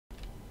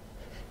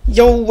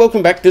Yo,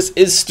 welcome back. This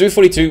is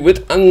Stu42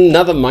 with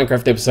another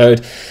Minecraft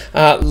episode.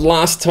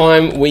 Last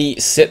time we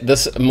set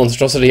this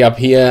monstrosity up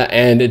here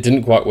and it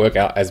didn't quite work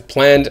out as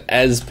planned.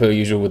 As per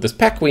usual with this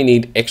pack, we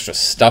need extra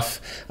stuff,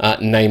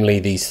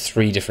 namely these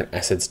 3 different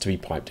acids to be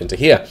piped into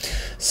here.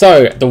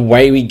 So, the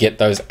way we get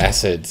those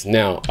acids.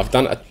 Now, I've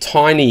done a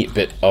tiny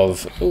bit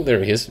of... Oh,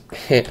 there he is.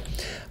 Alright,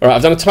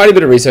 I've done a tiny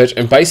bit of research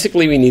and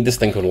basically we need this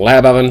thing called a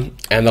lab oven.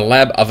 And the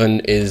lab oven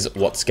is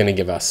what's going to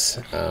give us...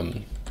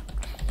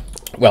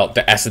 well,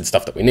 the acid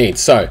stuff that we need.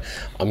 So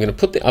I'm going to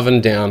put the oven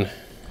down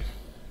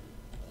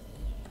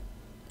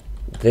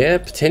there,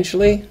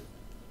 potentially.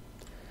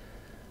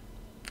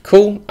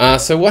 Cool.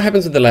 So what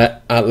happens with the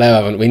lab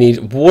oven? We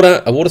need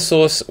water, a water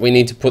source. We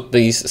need to put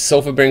these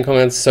sulfur-bearing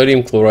compounds,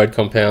 sodium chloride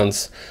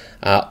compounds,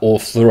 or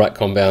fluorite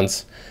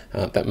compounds.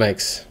 That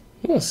makes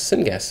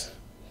syngas.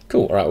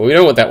 Cool. All right. Well, we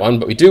don't want that one,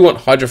 but we do want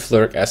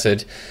hydrofluoric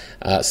acid,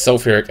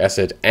 sulfuric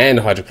acid,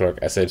 and hydrochloric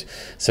acid,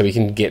 so we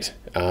can get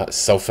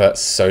sulfur,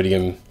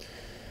 sodium,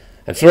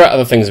 and throw out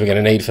other things we're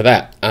going to need for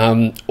that.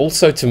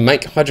 Also, to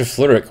make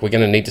hydrofluoric, we're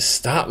going to need to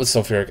start with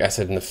sulfuric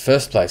acid in the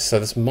first place. So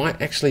this might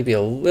actually be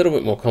a little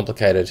bit more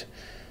complicated.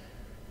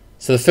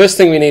 So the first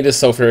thing we need is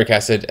sulfuric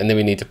acid, and then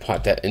we need to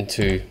pipe that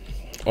into...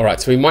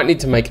 Alright, so we might need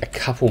to make a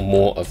couple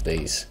more of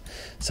these.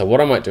 So what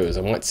I might do is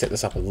I might set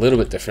this up a little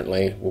bit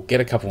differently. We'll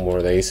get a couple more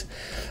of these.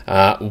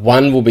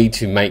 One will be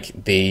to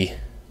make the...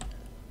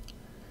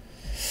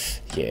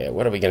 Yeah,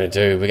 what are we going to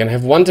do? We're going to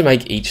have one to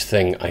make each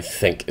thing, I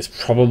think, is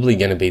probably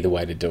going to be the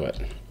way to do it.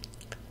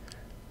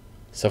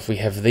 So if we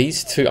have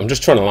these two, I'm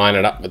just trying to line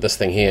it up with this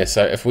thing here.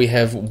 So if we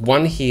have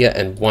one here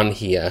and one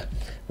here,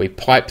 we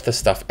pipe the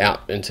stuff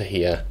out into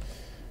here.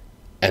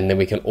 And then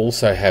we can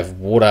also have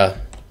water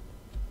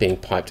being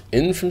piped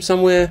in from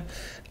somewhere.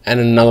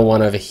 And another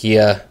one over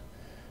here,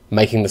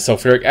 making the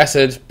sulfuric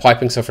acid,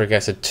 piping sulfuric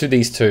acid to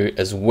these two,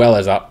 as well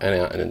as up and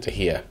out and into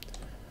here.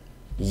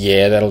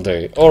 Yeah, that'll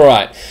do.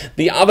 Alright,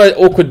 the other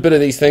awkward bit of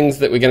these things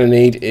that we're going to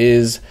need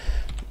is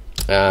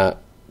to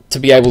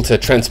be able to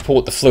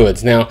transport the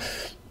fluids. Now,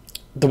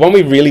 the one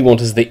we really want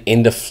is the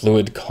ender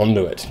fluid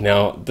conduit.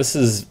 Now, this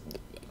is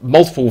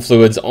multiple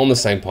fluids on the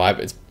same pipe.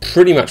 It's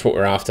pretty much what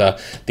we're after.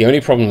 The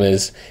only problem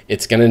is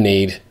it's going to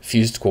need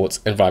fused quartz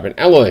and vibrant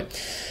alloy.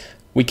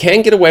 We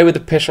can get away with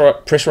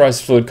the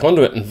pressurized fluid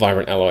conduit and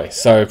vibrant alloy.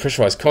 So,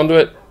 pressurized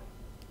conduit,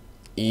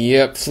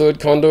 yep, fluid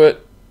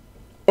conduit.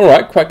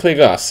 Alright, quite clear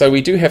glass. So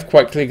we do have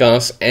quite clear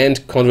glass,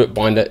 and conduit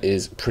binder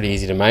is pretty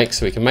easy to make,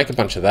 so we can make a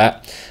bunch of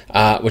that,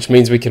 which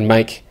means we can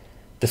make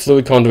the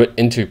fluid conduit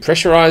into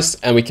pressurized,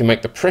 and we can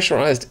make the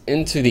pressurized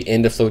into the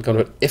ender fluid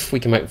conduit if we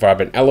can make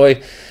vibrant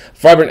alloy.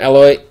 Vibrant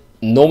alloy,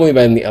 normally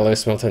made in the alloy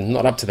smelter,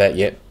 not up to that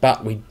yet,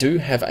 but we do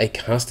have a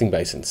casting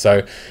basin,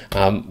 so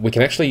we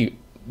can actually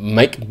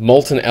make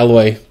molten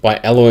alloy by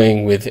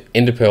alloying with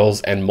ender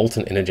pearls and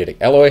molten energetic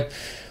alloy.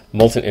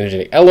 Molten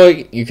energetic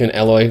alloy, you can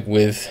alloy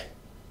with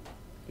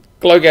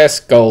glow gas,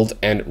 gold,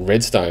 and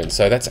redstone.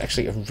 So that's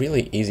actually a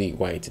really easy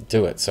way to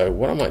do it. So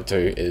what I might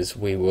do is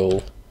we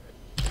will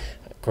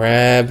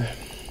grab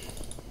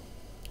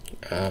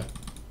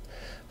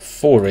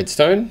 4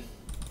 redstone,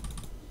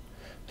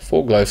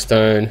 4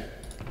 glowstone,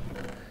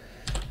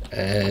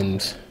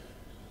 and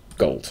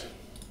gold.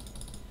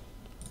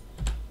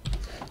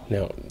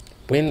 Now,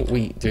 when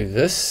we do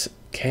this,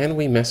 can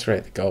we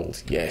macerate the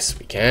gold? Yes,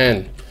 we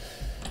can.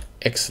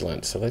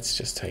 Excellent. So let's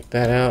just take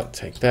that out,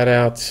 take that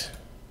out.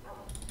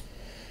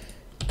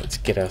 Let's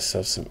get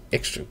ourselves some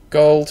extra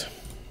gold.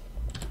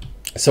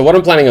 So what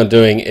I'm planning on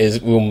doing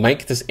is we'll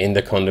make this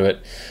ender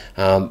conduit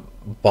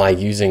by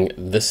using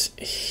this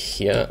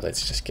here.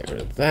 Let's just get rid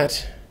of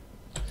that.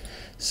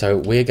 So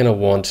we're going to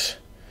want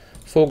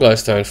 4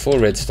 glowstone, 4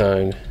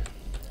 redstone,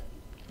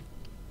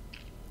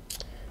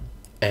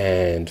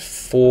 and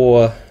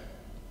 4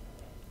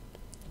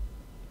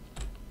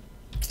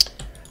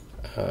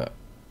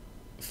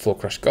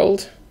 crushed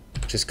gold,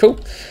 which is cool.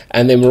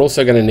 And then we're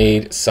also going to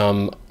need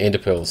some ender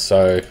pearls,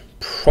 so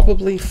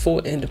probably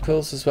 4 ender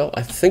pearls as well.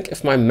 I think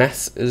if my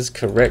maths is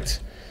correct,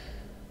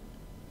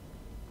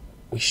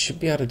 we should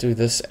be able to do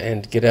this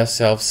and get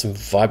ourselves some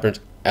vibrant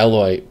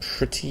alloy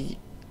pretty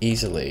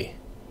easily.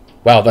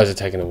 Wow, those are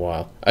taking a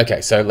while.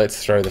 Okay, so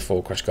let's throw the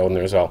 4 crushed gold in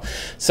there as well.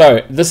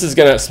 So this is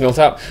going to smelt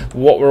up.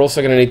 What we're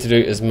also going to need to do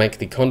is make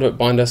the conduit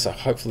binder, so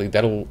hopefully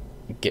that'll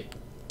get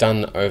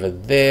done over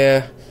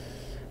there.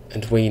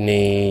 And we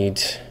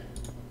need...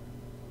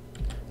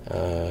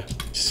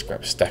 just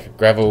grab a stack of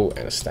gravel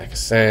and a stack of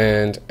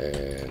sand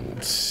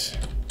and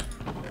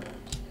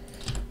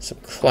some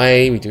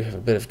clay. We do have a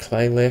bit of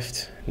clay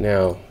left.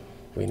 Now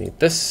we need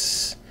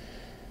this,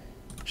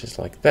 just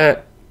like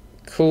that.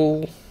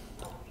 Cool.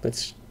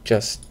 Let's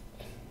just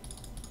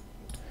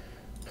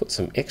put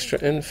some extra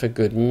in for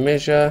good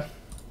measure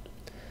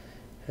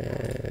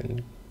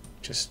and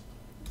just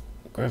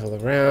gravel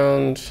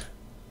around.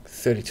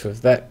 32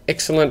 of that.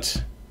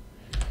 Excellent.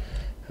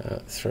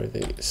 Throw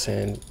the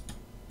sand,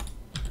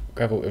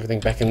 gravel, everything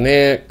back in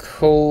there.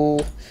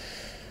 Cool.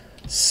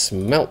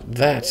 Smelt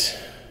that.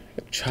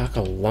 Got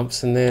charcoal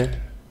lumps in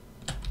there.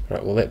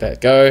 Right, we'll let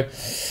that go.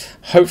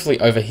 Hopefully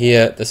over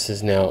here, this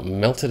is now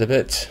melted a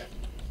bit.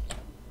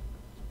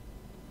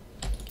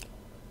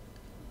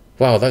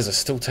 Wow, those are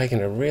still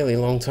taking a really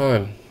long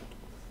time.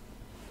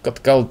 Got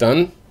the gold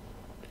done.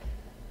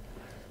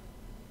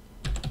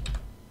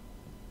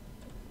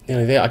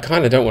 Nearly there. I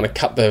kind of don't want to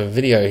cut the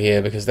video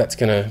here because that's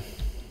going to...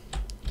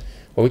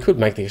 Well, we could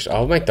make these...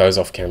 I'll make those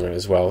off camera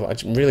as well. I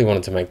really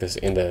wanted to make this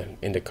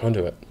into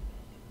conduit.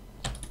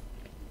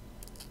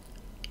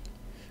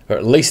 Or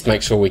at least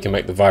make sure we can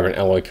make the vibrant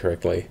alloy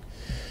correctly.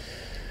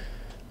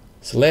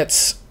 So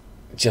let's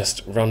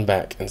just run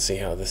back and see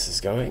how this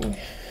is going.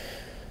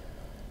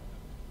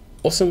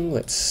 Awesome.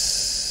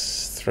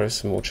 Let's throw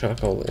some more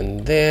charcoal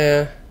in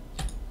there.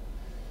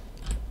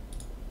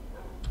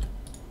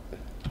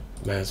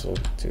 May as well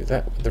do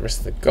that with the rest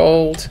of the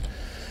gold.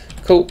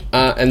 Cool.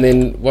 And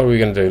then what are we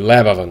going to do?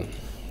 Lab oven.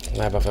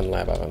 Lab oven,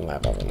 lab oven,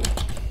 lab oven.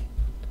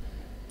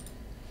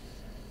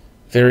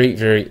 Very,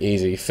 very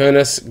easy.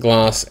 Furnace,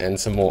 glass, and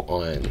some more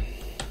iron.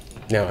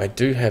 Now, I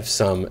do have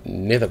some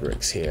nether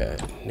bricks here.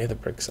 Nether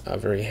bricks are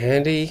very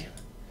handy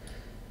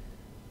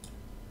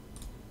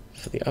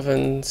for the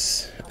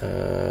ovens.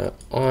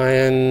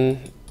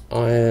 Iron,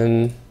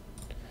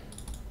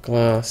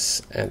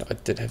 glass, and I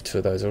did have 2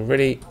 of those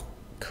already.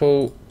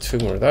 Cool, 2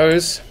 more of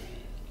those.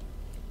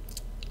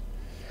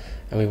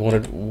 And we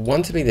wanted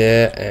 1 to be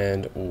there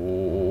and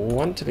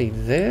 1 to be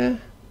there.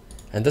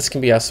 And this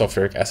can be our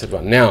sulfuric acid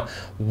one. Now,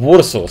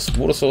 water source,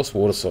 water source,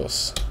 water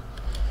source.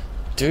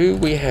 Do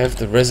we have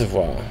the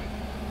reservoir?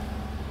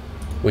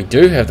 We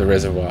do have the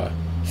reservoir.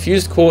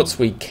 Fused quartz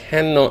we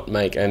cannot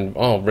make, and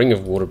oh, ring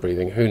of water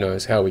breathing, who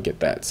knows how we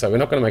get that. So we're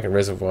not going to make a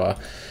reservoir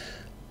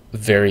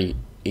very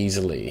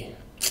easily.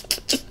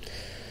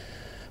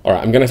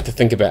 Alright, I'm going to have to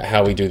think about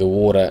how we do the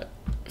water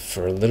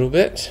for a little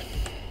bit.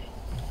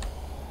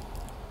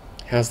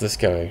 How's this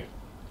going?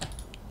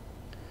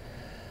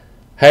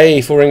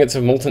 Hey, 4 ingots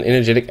of molten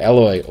energetic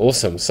alloy.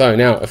 Awesome. So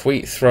now, if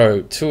we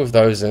throw 2 of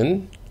those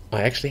in,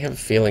 I actually have a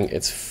feeling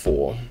it's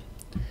 4.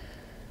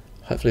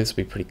 Hopefully this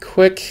will be pretty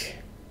quick.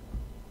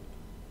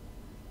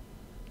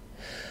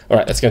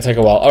 Alright, that's going to take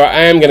a while. Alright,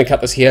 I am going to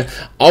cut this here.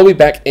 I'll be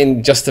back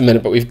in just a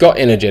minute, but we've got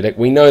energetic.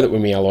 We know that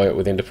when we alloy it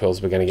with ender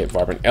pearls, we're going to get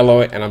vibrant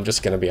alloy, and I'm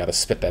just going to be able to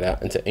spit that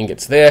out into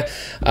ingots there.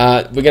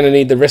 We're going to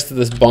need the rest of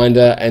this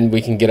binder, and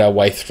we can get our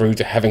way through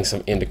to having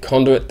some ender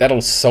conduit.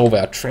 That'll solve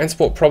our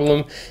transport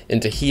problem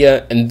into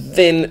here, and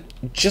then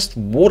just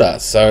water.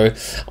 So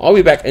I'll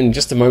be back in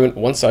just a moment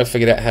once I've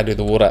figured out how to do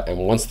the water, and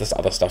once this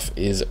other stuff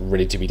is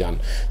ready to be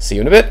done. See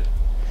you in a bit.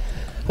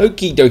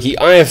 Okie dokie,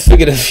 I have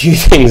figured a few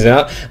things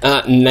out.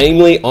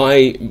 Namely,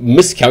 I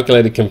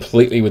miscalculated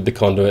completely with the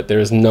conduit. There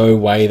is no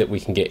way that we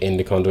can get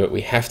into conduit.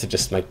 We have to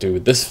just make do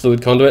with this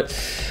fluid conduit.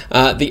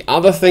 The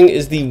other thing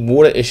is the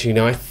water issue.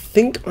 Now, I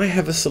think I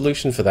have a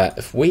solution for that.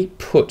 If we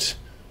put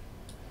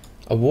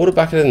a water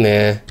bucket in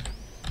there,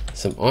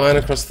 some iron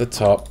across the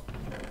top,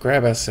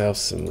 grab ourselves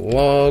some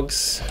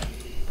logs,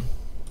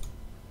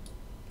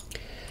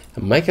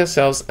 and make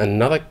ourselves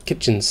another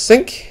kitchen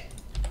sink.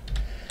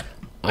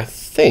 I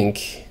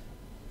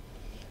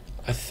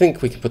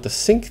think we can put the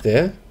sink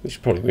there. We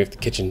should probably move the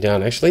kitchen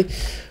down actually.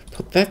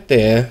 Put that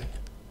there.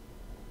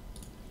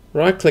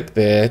 Right click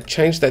there.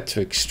 Change that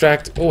to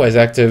extract. Always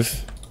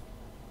active.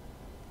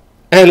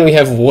 And we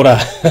have water.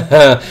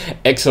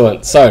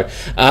 Excellent. So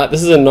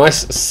this is a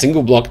nice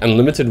single block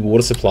unlimited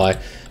water supply,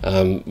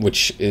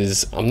 which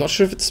is, I'm not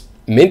sure if it's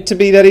meant to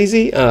be that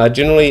easy.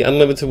 Generally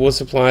unlimited water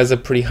supplies are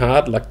pretty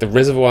hard. Like the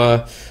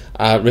reservoir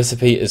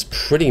recipe is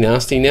pretty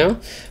nasty now,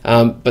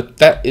 but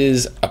that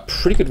is a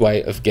pretty good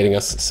way of getting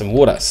us some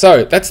water.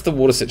 So that's the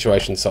water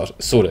situation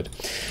sorted.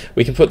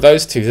 We can put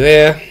those 2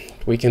 there.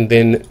 We can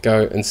then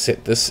go and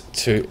set this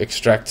to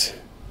extract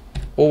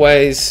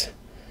always.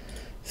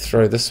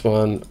 Throw this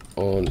one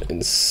on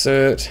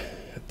insert,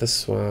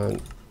 this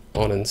one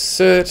on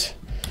insert.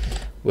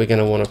 We're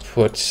going to want to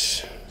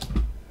put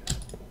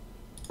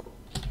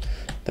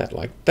that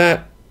like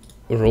that.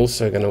 We're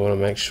also going to want to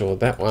make sure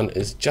that one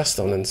is just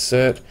on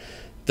insert.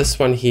 This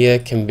one here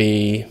can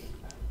be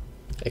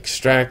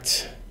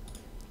extract.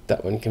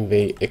 That one can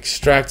be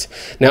extract.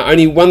 Now,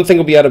 only one thing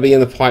will be able to be in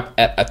the pipe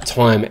at a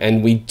time,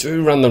 and we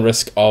do run the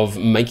risk of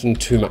making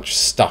too much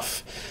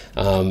stuff.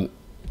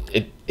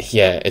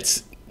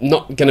 It's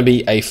not going to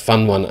be a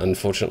fun one,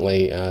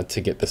 unfortunately,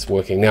 to get this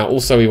working. Now,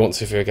 also, we want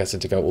sulfuric acid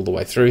to go all the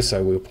way through,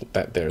 so we'll put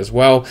that there as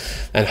well.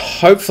 And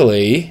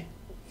hopefully...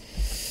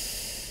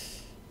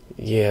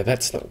 yeah,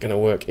 that's not going to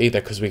work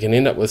either, because we can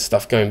end up with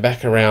stuff going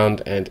back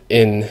around and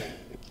in.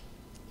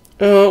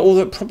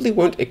 Although it probably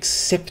won't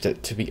accept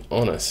it, to be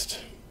honest.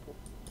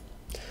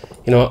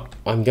 You know what?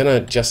 I'm going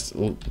to just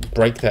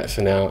break that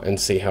for now and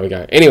see how we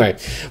go. Anyway,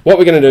 what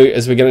we're going to do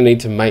is we're going to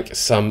need to make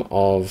some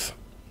of...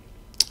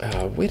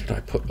 where did I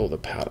put all the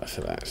powder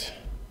for that?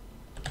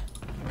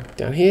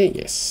 Down here?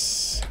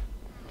 Yes.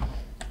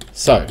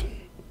 So,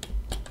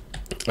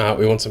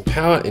 we want some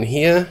power in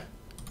here.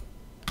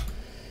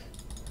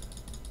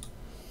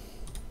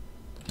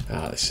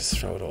 Let's just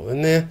throw it all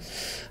in there.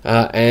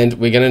 And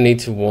we're going to need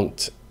to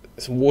want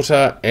some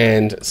water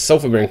and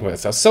sulfur-bearing compound.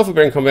 So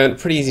sulfur-bearing compound,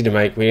 pretty easy to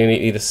make. We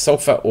need either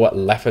sulfur or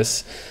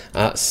lapis.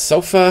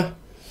 Sulfur,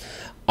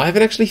 I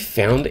haven't actually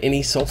found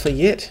any sulfur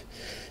yet,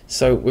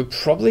 so we're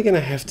probably going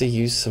to have to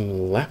use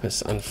some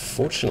lapis,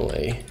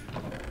 unfortunately.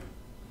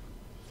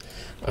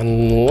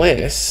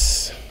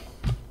 Unless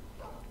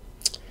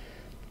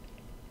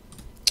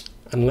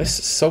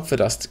sulfur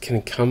dust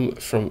can come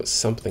from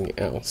something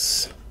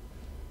else.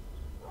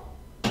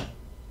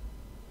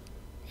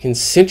 We can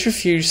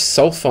centrifuge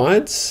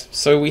sulfides,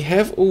 so we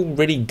have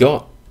already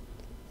got,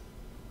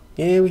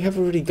 yeah, we have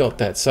already got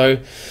that. So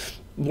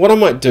what I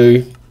might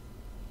do,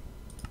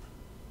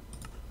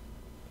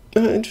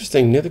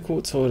 interesting, nether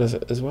quartz ore does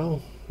it as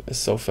well as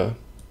sulfur.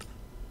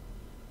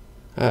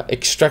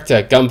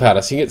 Extractor,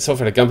 gunpowder. So you can get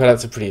sulfur out of gunpowder.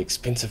 That's a pretty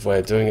expensive way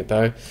of doing it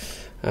though.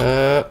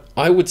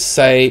 I would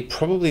say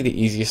probably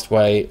the easiest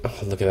way, oh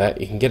look at that,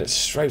 you can get it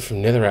straight from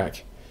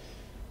netherrack.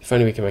 If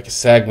only we can make a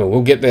sag mill.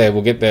 We'll get there,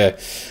 we'll get there.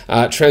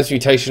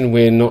 Transmutation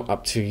we're not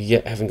up to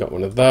yet, haven't got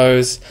one of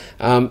those.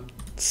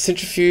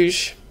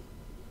 Centrifuge,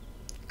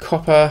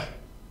 copper,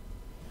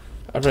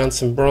 around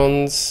some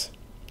bronze,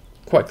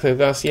 quite clear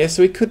glass. Yeah,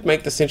 so we could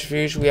make the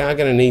centrifuge. We are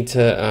going to need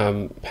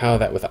to power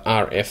that with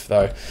RF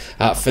though.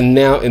 For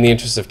now, in the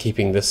interest of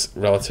keeping this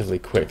relatively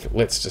quick,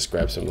 let's just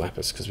grab some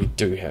lapis because we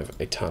do have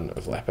a ton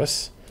of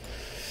lapis.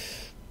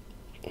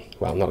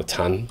 Well, not a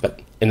ton,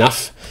 but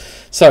enough.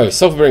 So,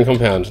 sulfur-bearing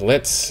compound.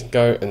 Let's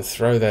go and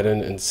throw that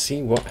in and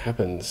see what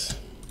happens.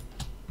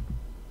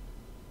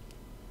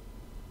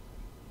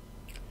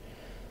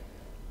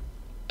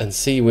 And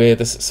see where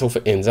this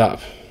sulfur ends up.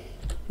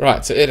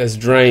 Right, so it has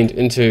drained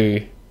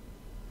into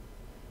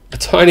a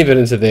tiny bit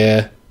into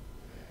there,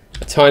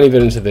 a tiny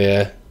bit into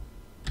there.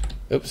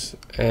 Oops,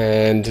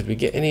 and did we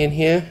get any in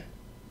here?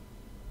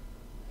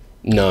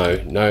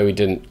 No, we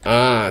didn't.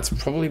 It's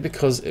probably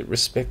because it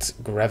respects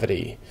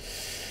gravity.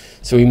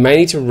 So we may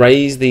need to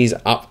raise these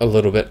up a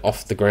little bit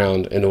off the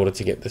ground in order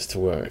to get this to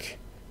work.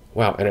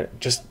 Wow, and it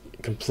just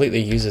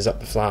completely uses up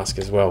the flask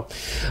as well.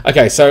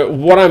 Okay, so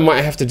what I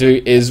might have to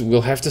do is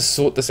we'll have to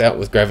sort this out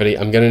with gravity.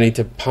 I'm going to need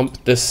to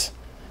pump this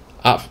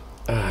up.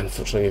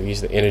 Unfortunately, I've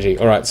used the energy.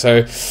 Alright,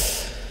 so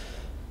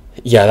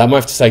yeah, I might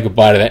have to say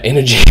goodbye to that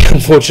energy,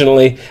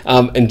 unfortunately,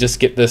 and just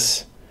get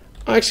this.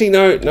 Actually,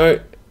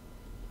 no.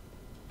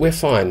 We're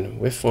fine.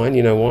 We're fine.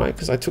 You know why?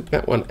 Because I took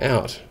that one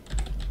out.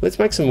 Let's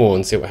make some more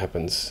and see what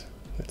happens.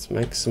 Let's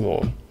make some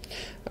more.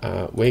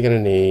 We're going to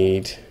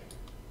need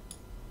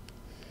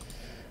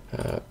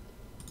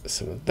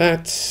some of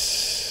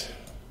that.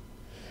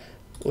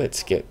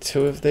 Let's get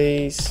 2 of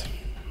these.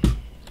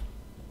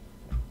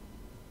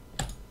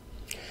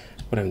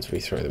 What happens if we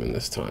throw them in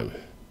this time?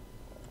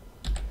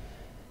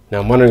 Now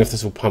I'm wondering if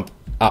this will pump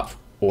up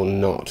or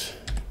not.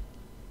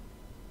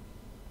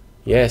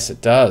 Yes,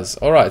 it does.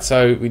 Alright,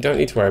 so we don't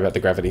need to worry about the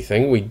gravity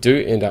thing. We do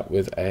end up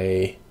with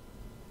a...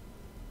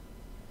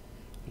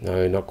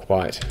 No, not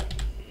quite.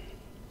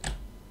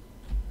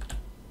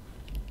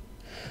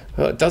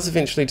 Well, it does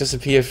eventually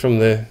disappear from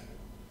the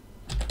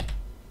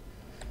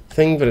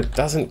thing, but it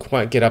doesn't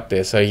quite get up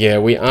there. So yeah,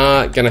 we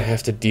are going to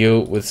have to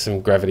deal with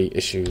some gravity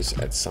issues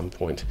at some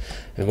point.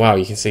 And wow,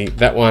 you can see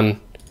that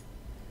one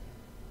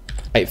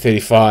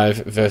 835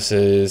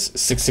 versus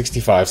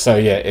 665. So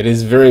yeah, it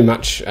is very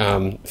much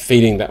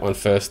feeding that one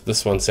first,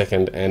 this one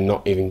second, and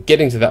not even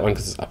getting to that one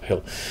because it's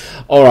uphill.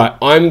 Alright,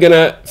 I'm going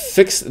to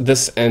fix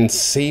this and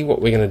see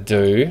what we're going to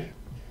do.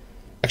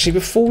 Actually,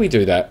 before we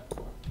do that,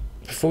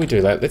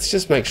 let's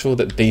just make sure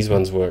that these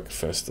ones work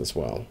first as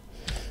well.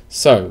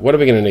 So, what are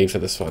we going to need for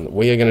this one?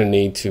 We are going to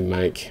need to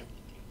make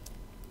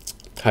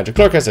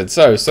hydrochloric acid.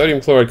 So,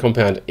 sodium chloride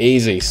compound,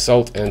 easy.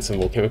 Salt and some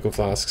more chemical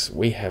flasks.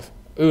 We have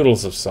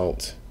oodles of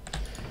salt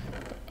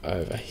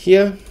over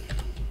here.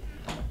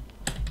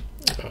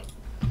 Oh,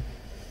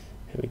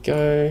 here we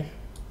go.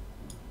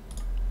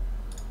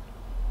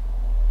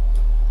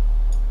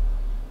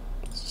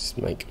 Let's just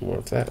make more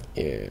of that.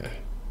 Yeah.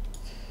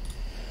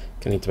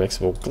 Gonna need to make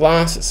some more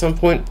glass at some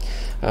point.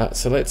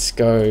 So let's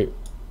go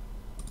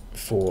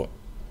for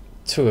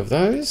 2 of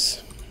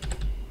those.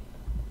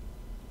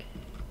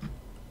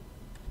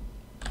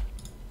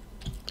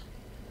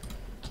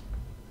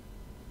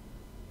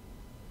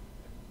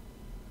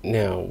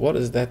 Now, what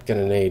is that going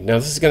to need? Now,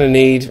 this is going to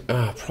need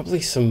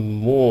probably some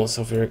more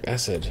sulfuric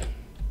acid.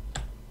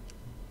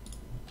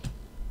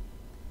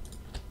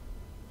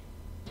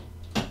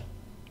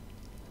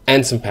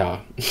 And some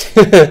power.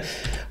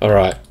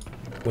 Alright,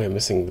 we're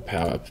missing the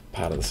power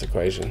part of this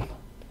equation.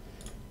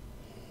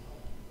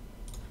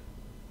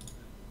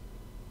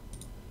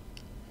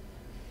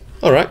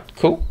 Alright,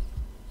 cool.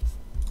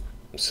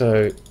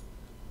 So,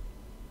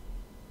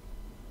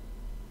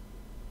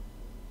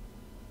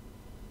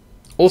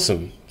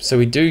 awesome. So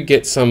we do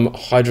get some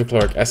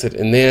hydrochloric acid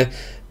in there.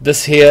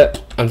 This here,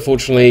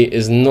 unfortunately,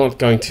 is not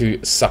going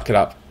to suck it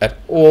up at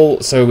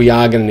all. So we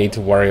are going to need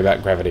to worry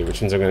about gravity,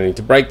 which means I'm going to need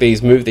to break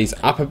these, move these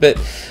up a bit.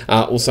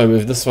 Also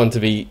move this one to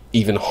be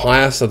even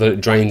higher so that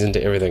it drains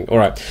into everything. All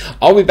right,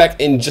 I'll be back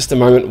in just a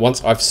moment.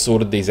 Once I've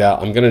sorted these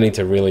out, I'm going to need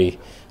to really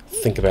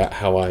think about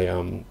how I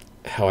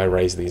how I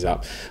raise these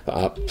up.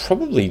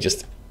 Probably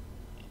just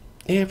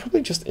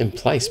in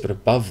place, but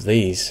above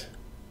these,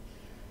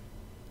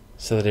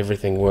 so that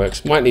everything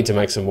works. Might need to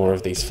make some more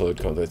of these fluid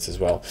conduits as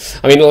well.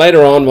 I mean,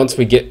 later on, once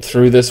we get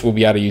through this, we'll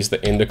be able to use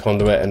the ender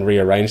conduit and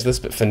rearrange this,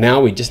 but for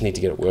now, we just need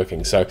to get it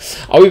working. So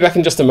I'll be back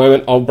in just a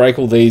moment. I'll break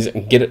all these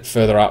and get it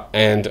further up,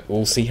 and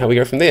we'll see how we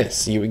go from there.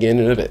 See you again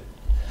in a bit.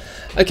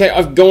 Okay,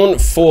 I've gone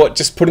for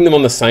just putting them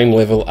on the same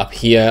level up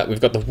here. We've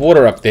got the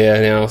water up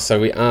there now, so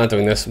we are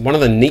doing this. One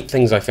of the neat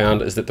things I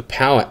found is that the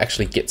power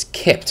actually gets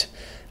kept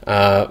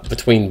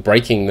between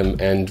breaking them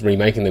and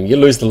remaking them. You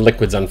lose the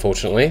liquids,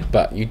 unfortunately,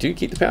 but you do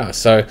keep the power.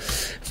 So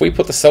if we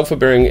put the sulfur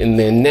bearing in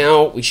there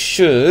now, we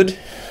should,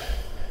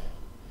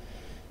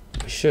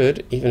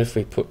 even if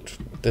we put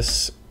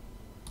this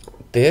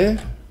there.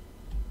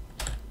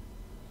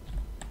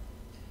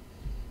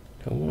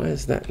 Now, why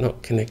is that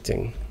not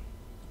connecting?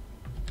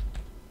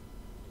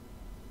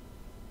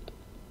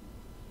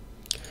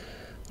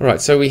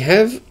 Alright, so we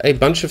have a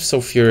bunch of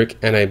sulfuric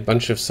and a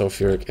bunch of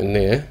sulfuric in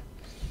there,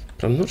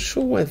 but I'm not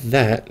sure why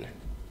that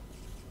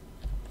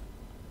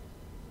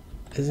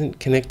isn't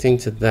connecting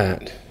to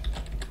that.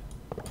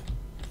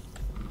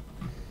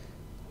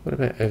 What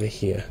about over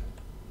here?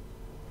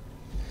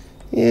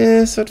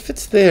 Yeah, so it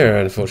fits there,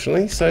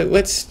 unfortunately. So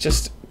let's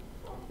just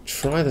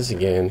try this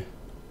again.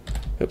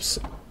 Oops,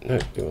 no,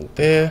 we want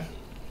there.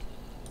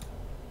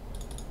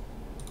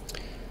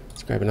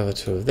 Let's grab another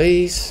 2 of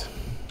these.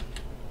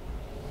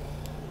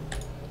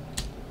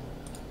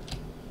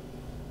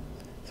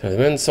 Throw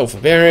them in,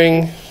 sulfur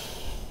bearing.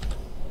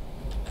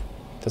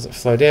 Does it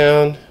flow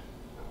down?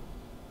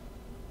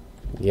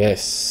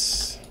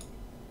 Yes.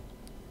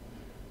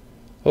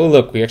 Oh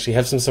look, we actually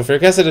have some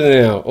sulfuric acid in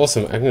there now.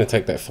 Awesome. I'm going to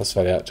take that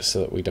phosphate out just so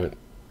that we don't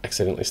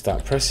accidentally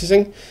start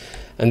processing.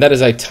 And that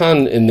is a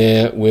ton in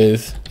there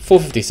with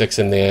 456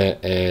 in there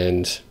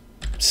and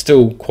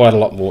still quite a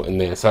lot more in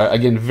there. So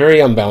again,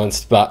 very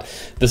unbalanced, but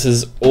this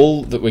is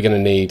all that we're going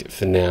to need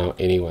for now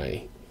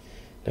anyway.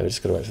 Now we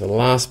just got to wait for the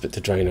last bit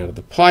to drain out of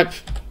the pipe.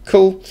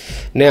 Cool.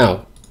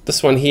 Now,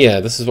 this one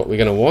here, this is what we're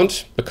going to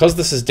want. Because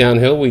this is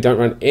downhill, we don't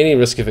run any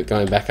risk of it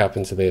going back up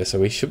into there, so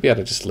we should be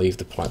able to just leave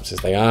the pipes as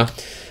they are.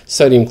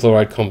 Sodium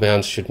chloride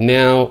compounds should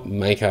now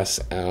make us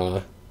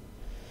our...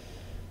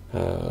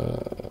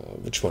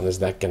 which one is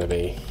that going to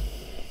be?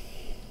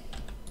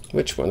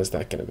 Which one is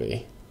that going to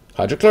be?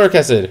 Hydrochloric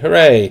acid,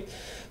 hooray!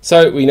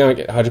 So we now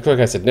get hydrochloric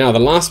acid. Now the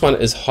last one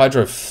is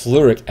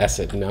hydrofluoric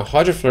acid. Now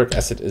hydrofluoric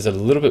acid is a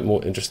little bit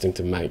more interesting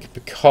to make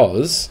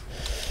because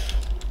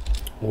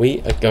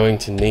we are going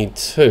to need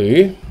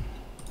to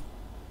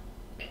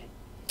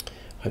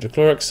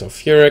hydrochloric,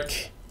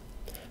 sulfuric,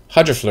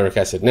 hydrofluoric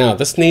acid. Now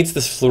this needs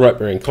this fluorite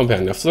bearing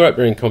compound. Now fluorite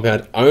bearing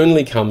compound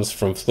only comes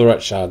from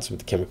fluorite shards with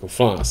the chemical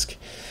flask.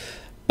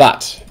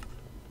 But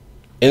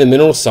in the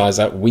mineral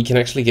sizer, we can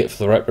actually get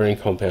fluorite bearing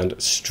compound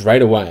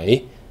straight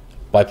away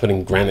by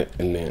putting granite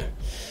in there.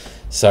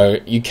 So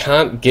you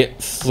can't get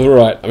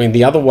fluorite. I mean,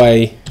 the other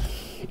way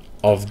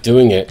of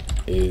doing it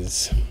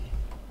is,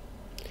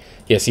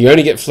 yes, you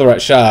only get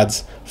fluorite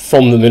shards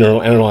from the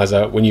mineral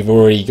analyzer when you've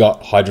already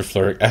got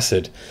hydrofluoric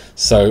acid.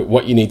 So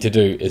what you need to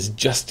do is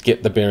just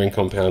get the bearing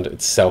compound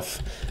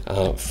itself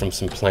from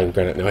some plain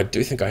granite. Now I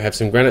do think I have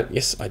some granite.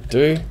 Yes, I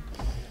do.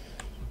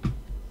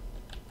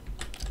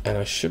 And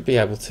I should be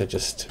able to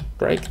just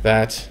break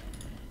that,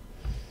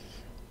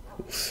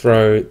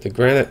 throw the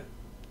granite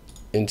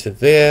into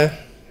there.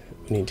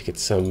 We need to get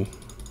some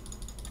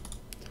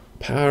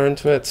power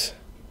into it.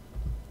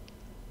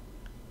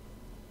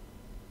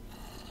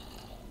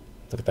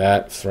 Look at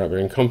that, fluorite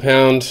bearing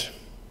compound.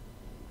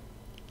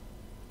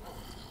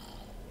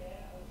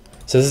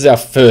 So this is our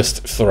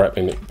first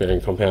fluorite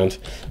bearing compound,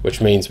 which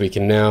means we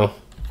can now,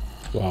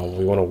 well,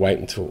 we want to wait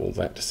until all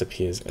that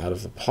disappears out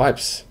of the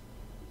pipes.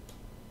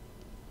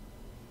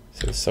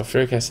 So the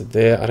sulfuric acid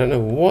there, I don't know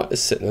what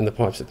is sitting in the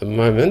pipes at the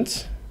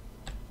moment.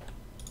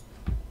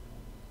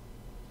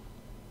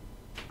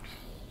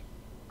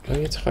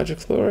 Maybe it's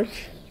hydrochloric.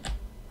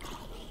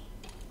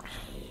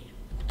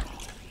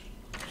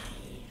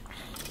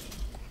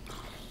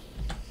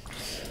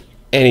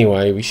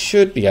 Anyway, we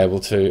should be able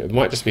to, it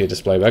might just be a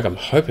display bug. I'm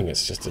hoping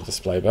it's just a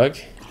display bug.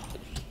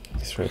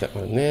 Throw that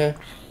one there.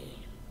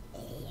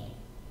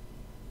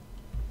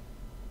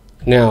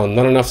 Now,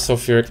 not enough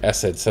sulfuric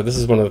acid. So this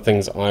is one of the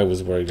things I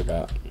was worried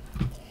about.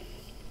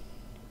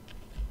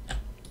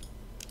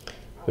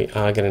 We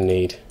are going to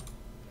need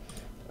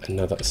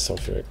another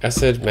sulfuric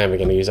acid. Man, we're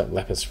going to use up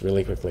lapis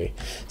really quickly.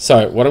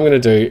 So what I'm going to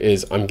do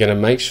is I'm going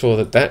to make sure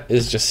that that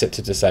is just set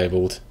to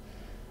disabled.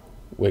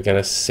 We're going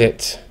to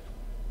set...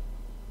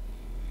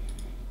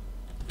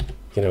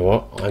 You know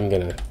what? I'm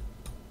going to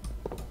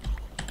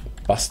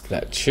bust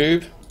that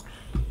tube.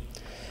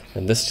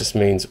 And this just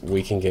means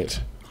we can get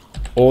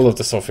all of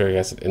the sulfuric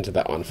acid into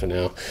that one for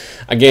now.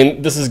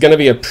 Again, this is going to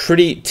be a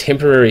pretty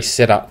temporary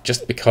setup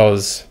just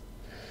because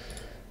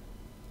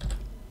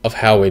of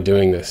how we're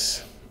doing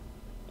this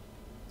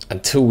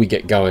until we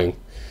get going.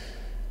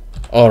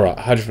 Alright,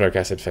 hydrofluoric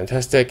acid,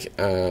 fantastic.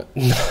 Damn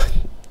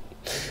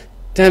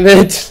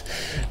it!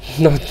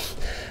 Not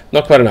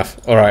Not quite enough.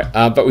 All right,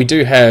 but we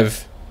do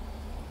have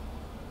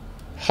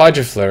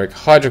hydrofluoric,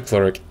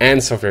 hydrochloric, and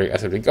sulfuric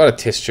acid. We've got a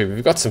test tube.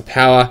 We've got some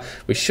power.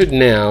 We should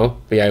now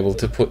be able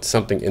to put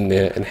something in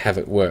there and have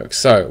it work.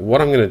 So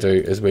what I'm going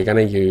to do is we're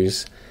going to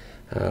use,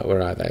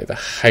 where are they? The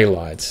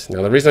halides.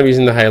 Now the reason I'm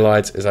using the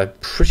halides is I'm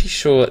pretty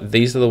sure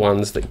these are the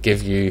ones that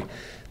give you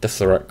the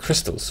fluorite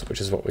crystals,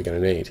 which is what we're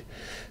going to need.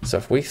 So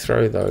if we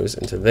throw those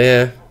into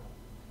there,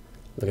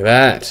 look at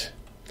that.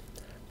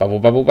 Bubble,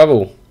 bubble,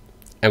 bubble.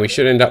 And we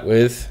should end up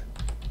with,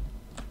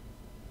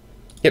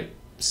 yep,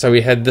 so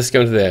we had this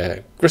go into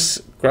there.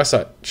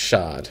 Graphite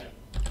shard.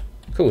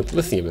 Cool, with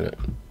lithium in it.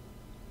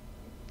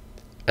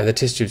 And the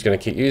test tube's going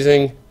to keep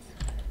using.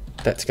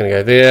 That's going to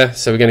go there.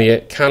 So we're going to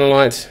get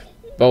carnallite,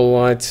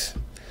 bolite.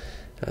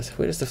 So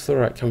where does the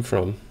fluorite come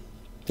from?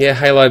 Yeah,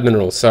 halide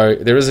mineral. So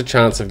there is a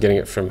chance of getting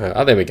it from her.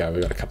 Oh, there we go.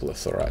 We've got a couple of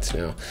fluorites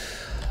now.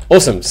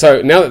 Awesome.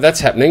 So now that that's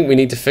happening, we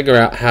need to figure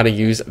out how to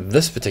use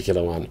this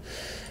particular one.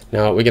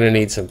 Now we're going to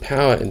need some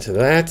power into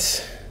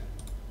that.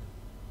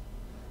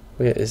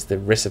 Where is the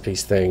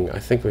recipes thing? I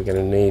think we're going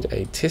to need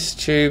a test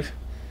tube.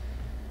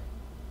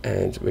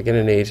 And we're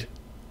going to need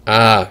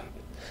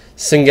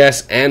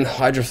syngas and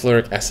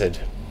hydrofluoric acid.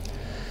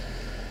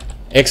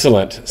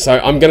 Excellent. So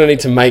I'm going to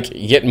need to make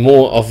yet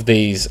more of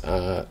these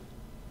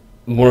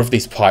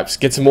pipes,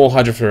 get some more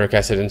hydrofluoric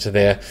acid into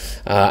there,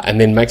 and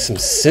then make some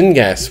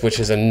syngas, which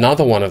is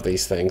another one of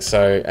these things.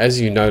 So as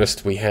you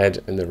noticed, we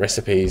had in the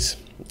recipes,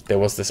 there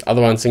was this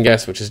other one,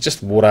 syngas, which is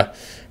just water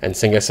and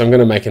syngas. So I'm going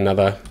to make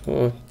another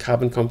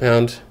carbon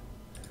compound,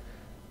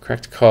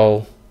 cracked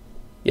coal.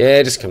 Yeah,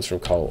 it just comes from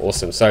coal.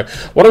 Awesome. So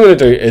what I'm going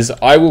to do is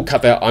I will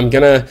cut that. I'm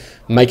going to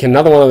make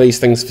another one of these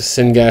things for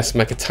syngas,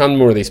 make a ton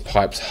more of these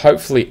pipes.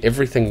 Hopefully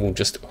everything will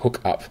just hook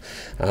up,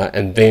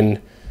 and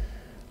then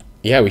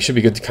yeah, we should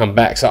be good to come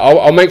back. So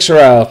I'll make sure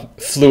our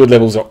fluid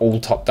levels are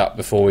all topped up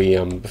before we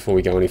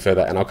go any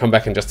further, and I'll come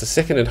back in just a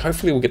second, and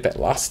hopefully we'll get that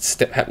last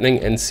step happening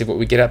and see what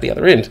we get out the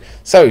other end.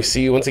 So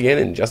see you once again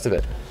in just a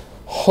bit.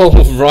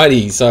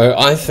 Alrighty, so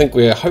I think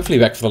we're hopefully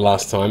back for the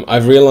last time.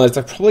 I've realised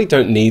I probably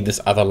don't need this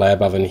other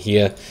lab oven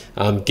here,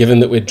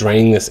 given that we're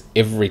draining this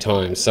every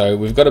time. So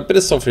we've got a bit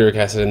of sulfuric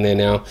acid in there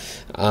now.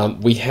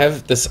 We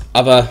have this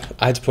other,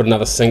 I had to put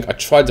another sink. I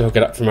tried to hook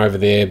it up from over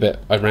there,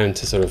 but I ran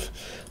into sort of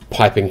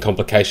piping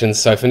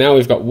complications. So for now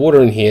we've got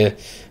water in here.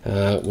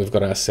 We've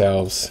got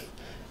ourselves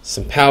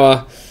some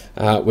power.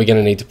 We're going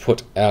to need to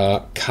put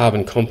our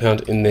carbon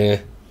compound in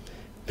there.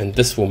 And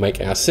this will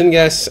make our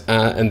syngas,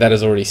 and that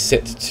is already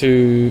set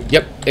to,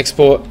 yep,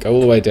 export, go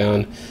all the way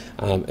down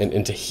and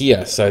into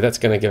here. So that's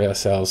going to give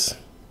ourselves,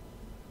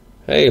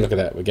 hey, look at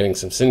that, we're getting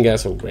some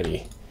syngas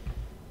already.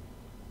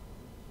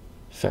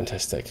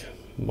 Fantastic.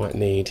 Might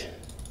need,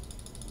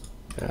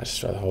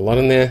 just throw the whole lot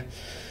in there,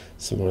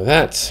 some more of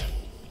that.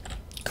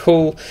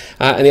 Cool.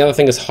 And the other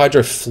thing is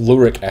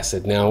hydrofluoric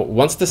acid. Now,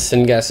 once the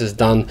syngas is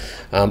done,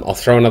 I'll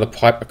throw another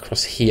pipe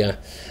across here,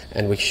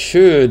 and we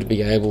should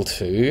be able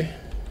to,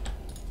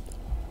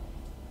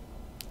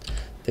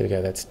 there we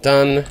go, that's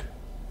done.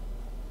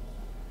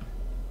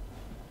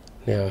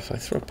 Now if I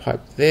throw a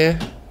pipe there,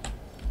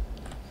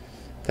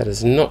 that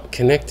is not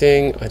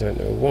connecting, I don't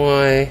know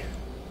why.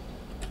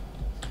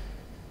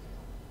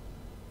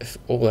 If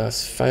all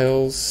else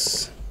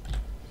fails,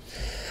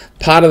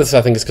 part of this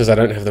I think is because I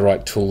don't have the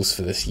right tools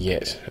for this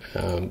yet.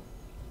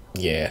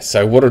 Yeah,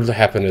 so what would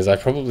happen is I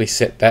probably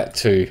set that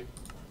to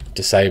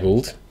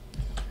disabled.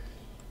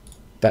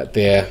 That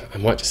there, I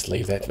might just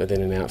leave that in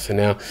and out for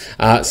now.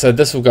 So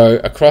this will go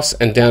across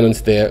and down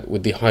into there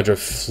with the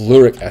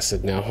hydrofluoric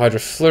acid. Now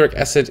hydrofluoric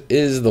acid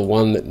is the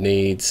one that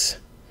needs,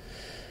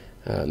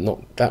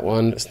 not that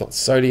one, it's not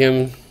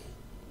sodium.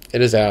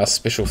 It is our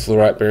special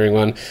fluorite bearing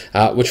one,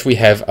 which we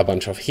have a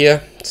bunch of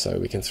here. So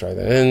we can throw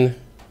that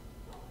in.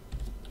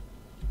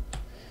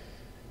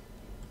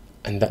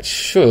 And that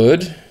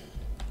should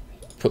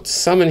put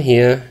some in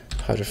here.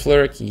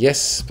 Hydrofluoric,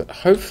 yes, but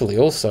hopefully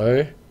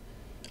also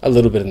a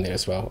little bit in there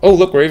as well. Oh,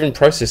 look, we're even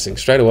processing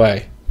straight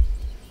away.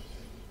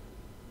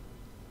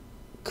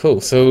 Cool,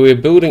 so we're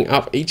building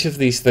up each of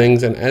these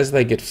things, and as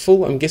they get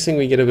full, I'm guessing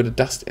we get a bit of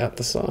dust out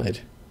the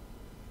side.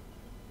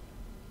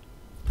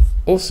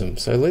 Awesome,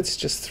 so let's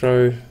just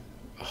throw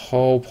a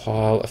whole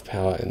pile of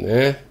power in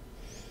there.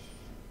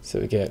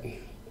 So we get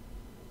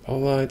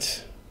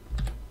bolite.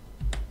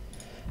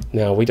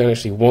 Now, we don't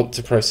actually want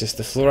to process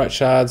the fluorite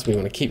shards, we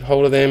want to keep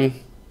hold of them.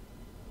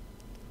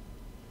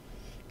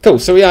 Cool,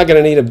 so we are going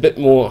to need a bit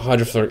more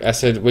hydrofluoric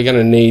acid. We're going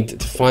to need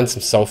to find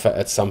some sulfur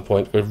at some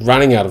point. We're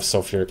running out of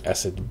sulfuric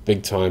acid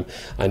big time.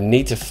 I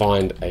need to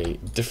find a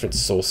different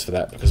source for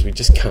that because we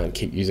just can't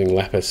keep using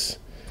lapis.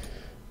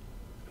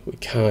 We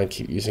can't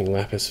keep using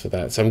lapis for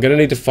that. So I'm going to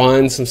need to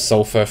find some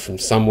sulfur from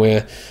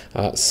somewhere.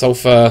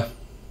 Sulfur,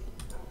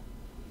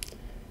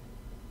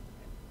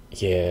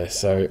 yeah,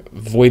 so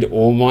void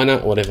ore miner,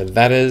 whatever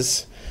that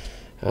is,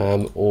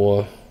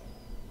 or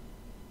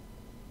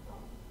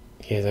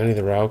yeah, there's only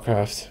the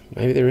railcraft.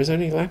 Maybe there is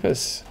only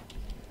lapis.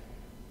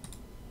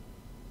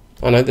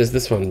 Oh no, there's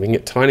this one. We can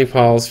get tiny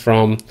piles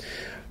from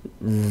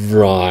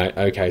Right,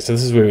 okay, so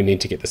this is where we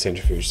need to get the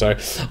centrifuge. So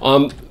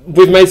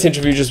we've made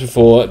centrifuges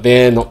before,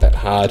 they're not that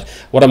hard.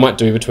 What I might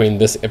do between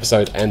this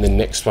episode and the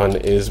next one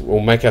is we'll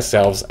make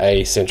ourselves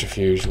a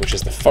centrifuge, which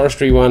is the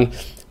forestry one.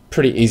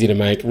 Pretty easy to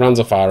make, runs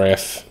off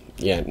RF,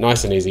 yeah,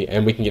 nice and easy,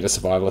 and we can get a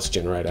survivalist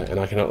generator, and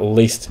I can at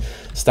least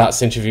start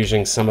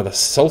centrifuging some of the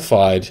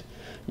sulfide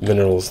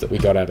minerals that we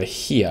got out of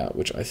here,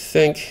 which I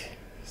think,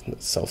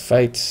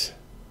 sulfide,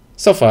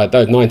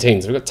 those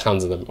 19s, we've got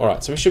tons of them.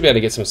 Alright, so we should be able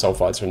to get some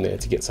sulfides from there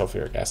to get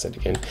sulfuric acid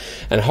again.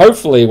 And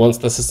hopefully, once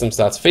the system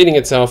starts feeding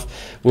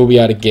itself, we'll be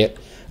able to get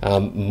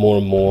more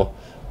and more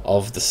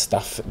of the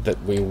stuff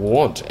that we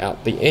want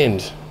out the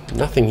end.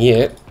 Nothing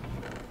yet,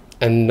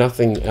 and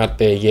nothing out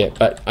there yet,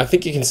 but I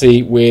think you can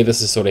see where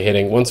this is sort of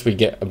heading. Once we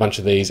get a bunch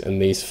of these and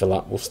these fill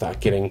up, we'll start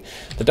getting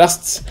the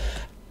dusts,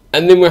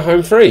 and then we're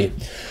home free.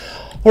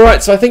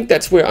 Alright, so I think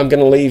that's where I'm going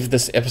to leave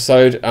this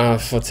episode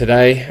for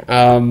today.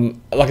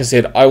 Like I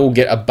said, I will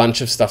get a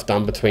bunch of stuff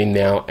done between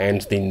now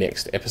and the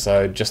next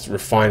episode, just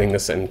refining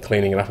this and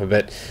cleaning it up a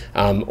bit.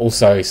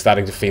 Also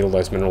starting to feed all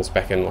those minerals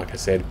back in, like I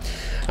said.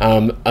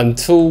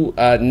 Until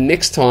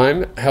next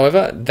time,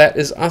 however, that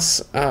is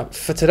us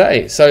for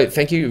today. So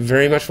thank you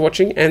very much for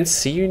watching, and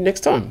see you next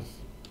time.